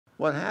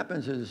what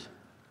happens is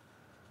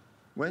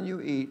when you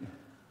eat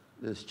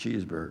this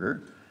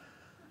cheeseburger,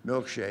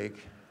 milkshake,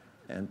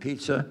 and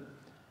pizza,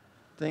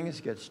 things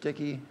get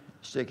sticky,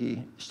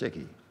 sticky,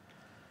 sticky.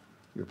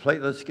 Your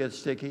platelets get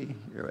sticky,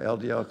 your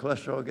LDL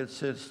cholesterol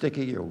gets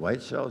sticky, your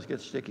white cells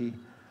get sticky,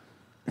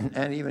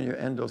 and even your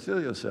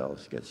endothelial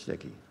cells get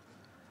sticky.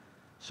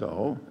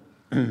 So,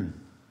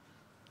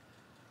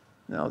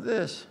 now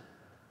this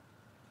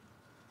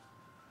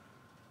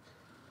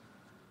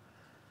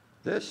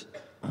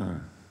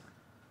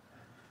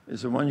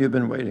is the one you've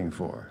been waiting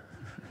for.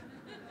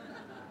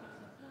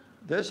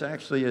 This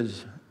actually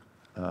is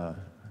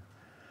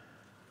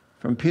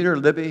from Peter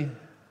Libby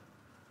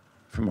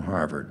from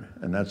Harvard,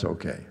 and that's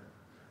okay.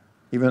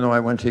 Even though I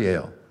went to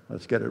Yale,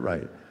 let's get it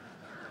right.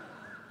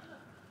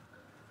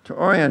 To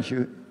orient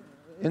you,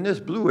 in this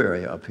blue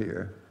area up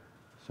here,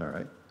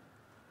 sorry,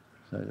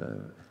 see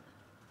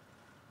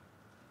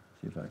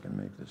if I can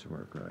make this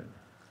work right.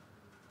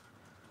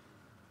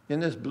 In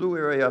this blue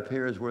area up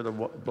here is where the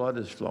blood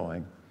is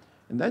flowing.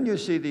 And then you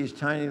see these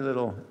tiny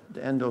little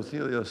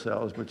endothelial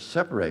cells which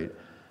separate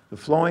the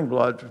flowing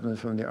blood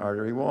from the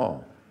artery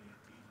wall.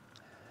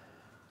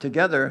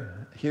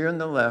 Together, here on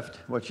the left,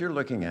 what you're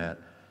looking at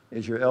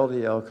is your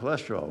LDL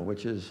cholesterol,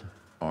 which is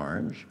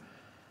orange.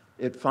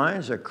 It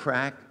finds a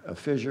crack, a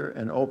fissure,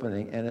 an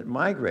opening, and it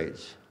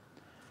migrates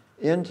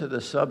into the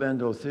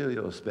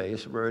subendothelial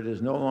space where it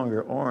is no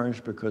longer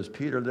orange because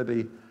Peter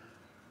Libby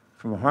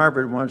from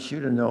Harvard wants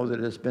you to know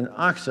that it's been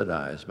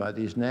oxidized by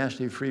these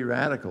nasty free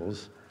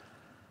radicals.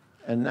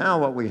 And now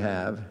what we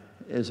have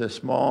is a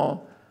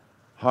small,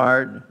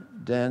 hard,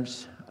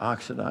 dense,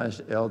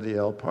 oxidized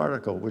LDL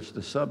particle, which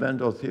the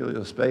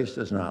subendothelial space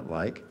does not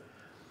like,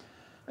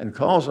 and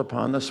calls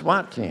upon the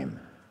SWAT team.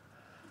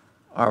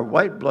 Our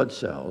white blood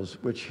cells,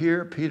 which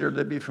here Peter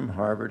Libby from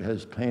Harvard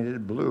has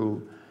painted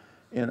blue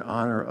in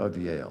honor of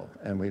Yale,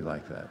 and we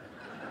like that.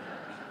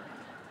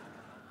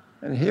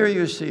 And here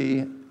you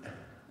see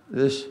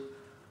this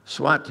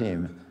SWAT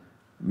team,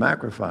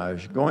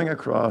 macrophage, going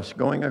across,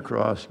 going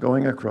across,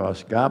 going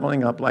across,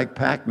 gobbling up like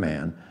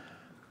Pac-Man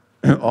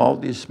all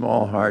these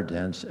small, hard,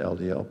 dense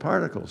LDL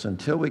particles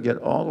until we get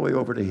all the way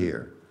over to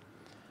here.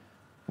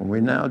 When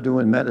we now do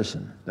in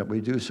medicine, that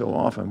we do so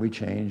often, we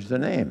change the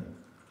name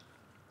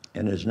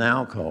and is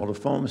now called a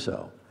foam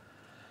cell.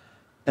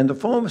 And the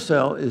foam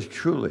cell is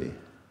truly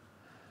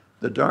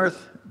the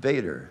Darth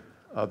Vader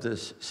of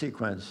this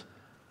sequence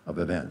of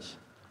events.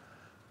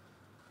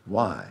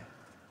 Why?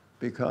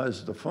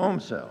 Because the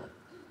foam cell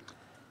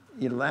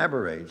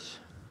elaborates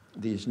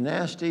these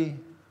nasty,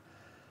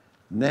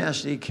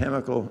 nasty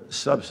chemical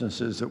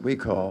substances that we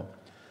call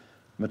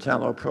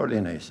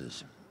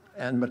metalloproteinases.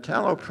 And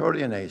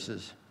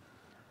metalloproteinases,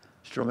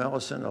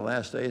 stromelicin,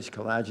 elastase,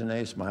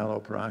 collagenase,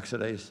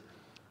 myeloperoxidase,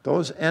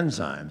 those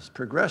enzymes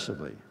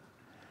progressively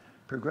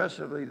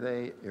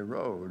they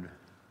erode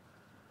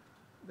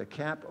the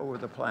cap over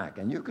the plaque.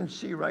 And you can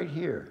see right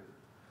here,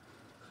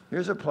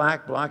 here's a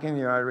plaque blocking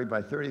the artery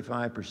by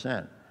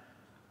 35%.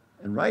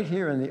 And right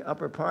here in the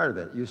upper part of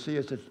it, you see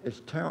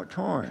it's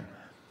torn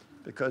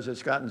because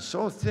it's gotten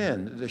so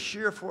thin, the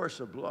sheer force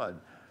of blood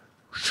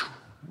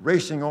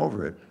racing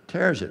over it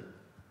tears it.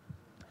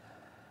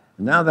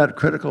 Now that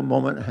critical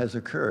moment has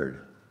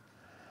occurred.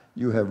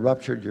 You have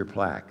ruptured your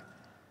plaque.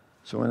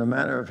 So in a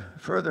matter of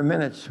further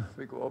minutes,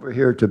 we go over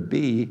here to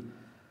B,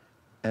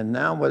 and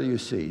now what do you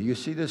see? You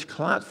see this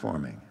clot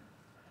forming.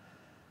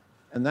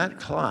 And that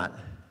clot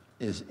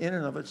is in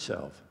and of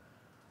itself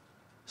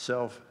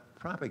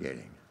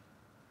self-propagating.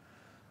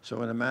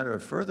 So in a matter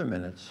of further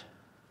minutes,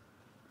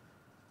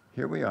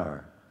 here we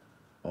are,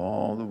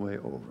 all the way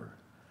over.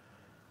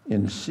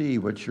 In C,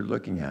 what you're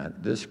looking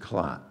at, this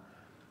clot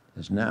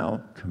is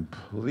now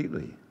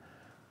completely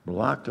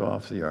blocked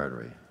off the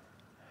artery.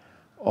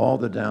 All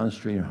the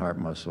downstream heart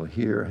muscle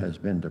here has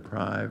been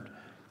deprived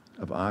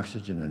of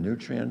oxygen and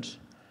nutrients.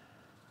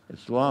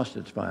 It's lost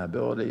its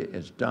viability,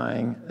 it's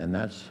dying, and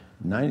that's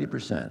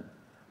 90%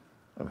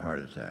 of heart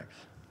attacks.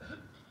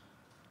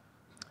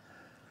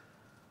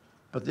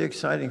 But the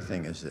exciting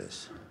thing is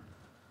this.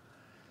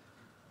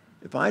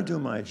 If I do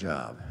my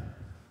job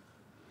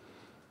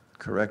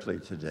correctly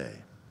today,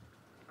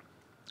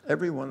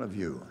 every one of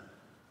you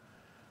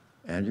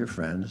and your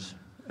friends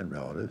and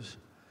relatives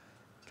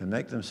can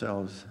make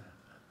themselves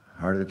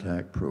heart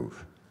attack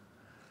proof.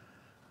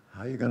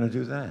 How are you going to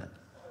do that?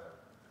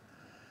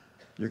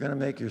 You're going to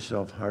make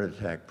yourself heart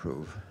attack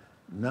proof,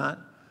 not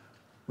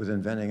with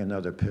inventing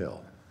another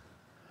pill,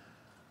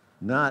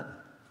 not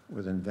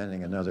with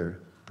inventing another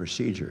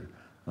procedure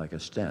like a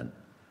stent,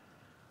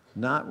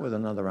 not with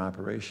another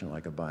operation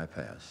like a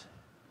bypass.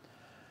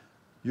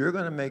 You're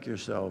going to make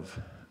yourself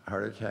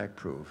heart attack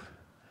proof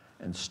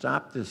and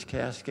stop this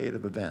cascade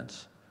of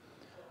events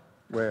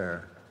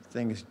where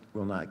things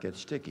will not get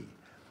sticky.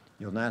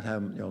 You'll not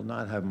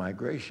have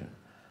migration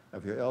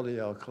of your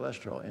LDL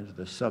cholesterol into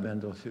the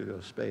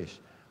subendothelial space.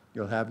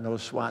 You'll have no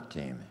SWAT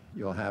team.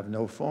 You'll have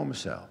no foam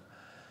cell.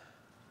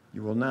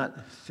 You will not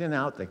thin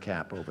out the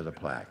cap over the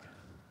plaque.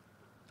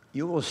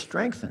 You will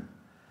strengthen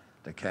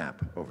the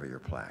cap over your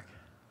plaque.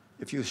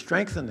 If you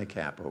strengthen the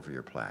cap over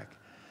your plaque,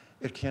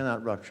 it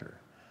cannot rupture.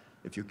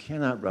 If you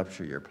cannot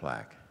rupture your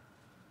plaque,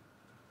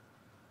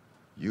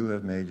 you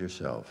have made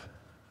yourself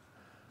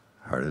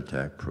heart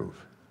attack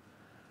proof.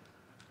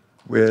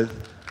 With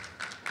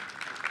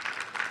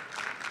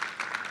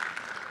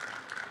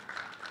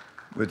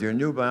your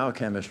new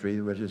biochemistry,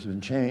 which has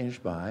been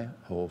changed by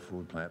whole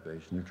food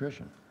plant-based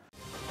nutrition.